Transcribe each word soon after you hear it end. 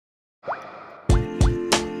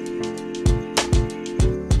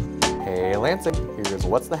Lansing, here's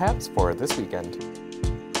what's the haps for this weekend.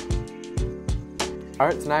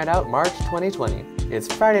 Arts Night Out March 2020.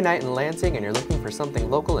 It's Friday night in Lansing and you're looking for something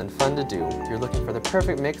local and fun to do. You're looking for the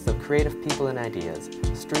perfect mix of creative people and ideas.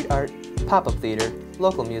 Street art, pop-up theater,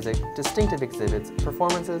 local music, distinctive exhibits,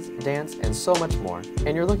 performances, dance, and so much more.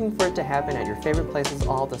 And you're looking for it to happen at your favorite places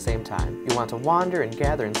all at the same time. You want to wander and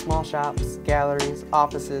gather in small shops, galleries,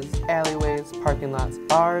 offices, alleyways, parking lots,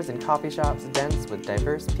 bars, and coffee shops dense with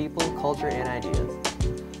diverse people, culture, and ideas.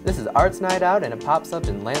 This is Arts Night Out, and it pops up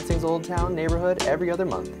in Lansing's Old Town neighborhood every other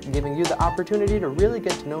month, giving you the opportunity to really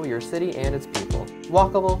get to know your city and its people.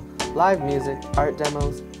 Walkable, live music, art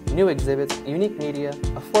demos, new exhibits, unique media,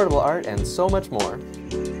 affordable art, and so much more.